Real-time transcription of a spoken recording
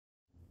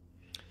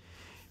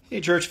Hey,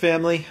 church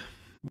family.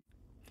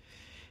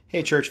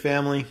 Hey, church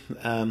family.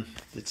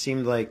 It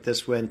seemed like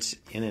this went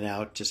in and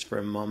out just for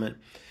a moment,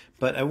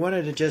 but I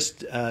wanted to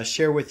just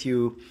share with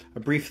you a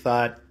brief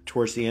thought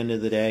towards the end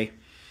of the day.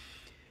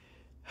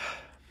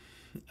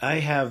 I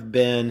have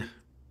been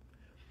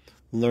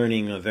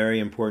learning a very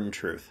important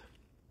truth,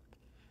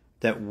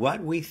 that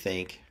what we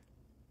think,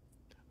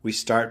 we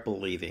start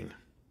believing,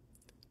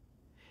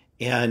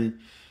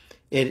 and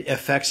it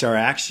affects our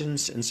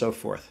actions and so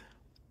forth.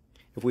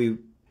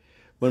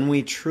 When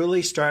we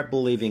truly start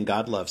believing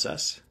God loves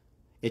us,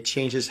 it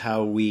changes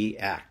how we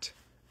act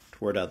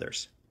toward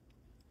others.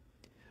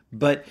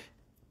 But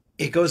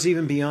it goes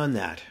even beyond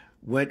that.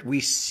 What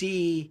we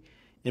see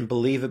and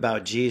believe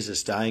about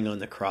Jesus dying on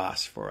the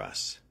cross for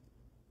us,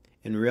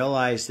 and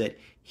realize that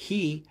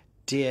he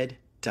did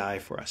die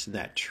for us, and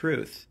that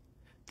truth,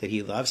 that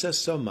he loves us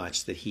so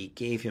much that he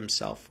gave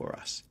himself for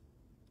us,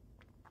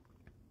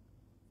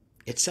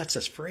 it sets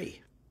us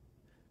free.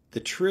 The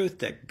truth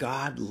that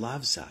God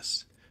loves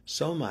us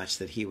so much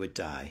that he would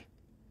die,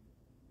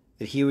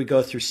 that he would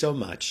go through so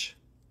much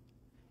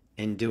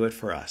and do it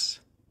for us.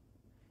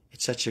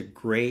 It's such a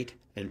great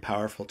and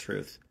powerful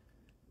truth.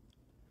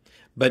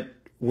 But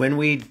when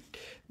we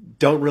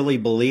don't really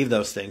believe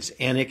those things,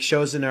 and it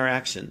shows in our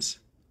actions,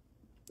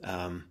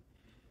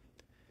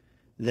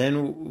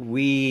 then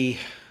we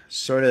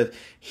sort of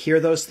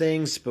hear those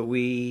things, but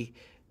we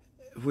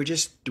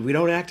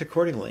don't act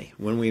accordingly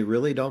when we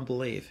really don't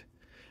believe.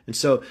 And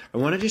so I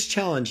want to just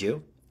challenge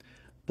you.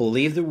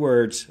 Believe the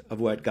words of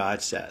what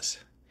God says.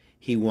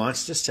 He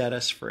wants to set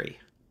us free.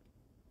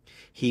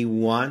 He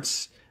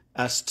wants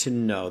us to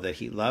know that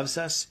he loves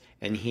us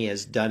and he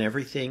has done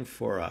everything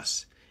for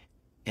us.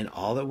 And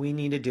all that we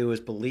need to do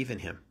is believe in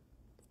him.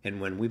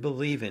 And when we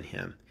believe in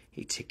him,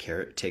 he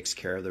takes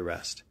care of the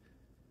rest.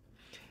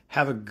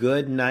 Have a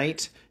good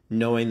night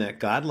knowing that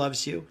God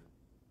loves you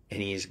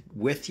and he is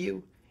with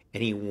you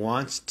and he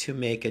wants to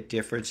make a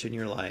difference in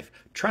your life.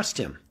 Trust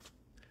him.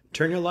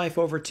 Turn your life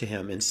over to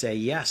him and say,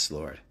 yes,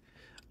 Lord,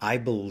 I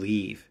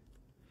believe.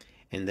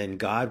 And then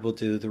God will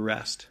do the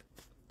rest.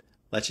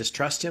 Let's just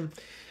trust him.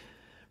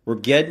 We're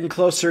getting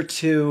closer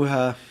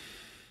to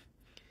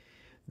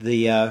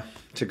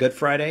Good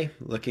Friday.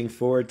 Looking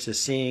forward to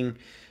seeing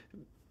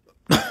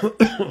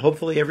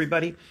hopefully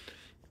everybody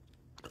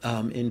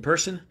in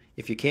person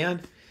if you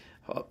can.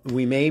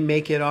 We may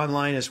make it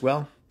online as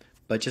well,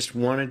 but just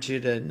wanted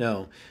you to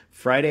know.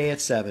 Friday at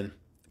 7.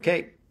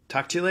 Okay,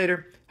 talk to you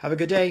later. Have a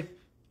good day.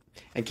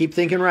 And keep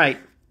thinking right.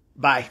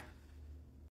 Bye.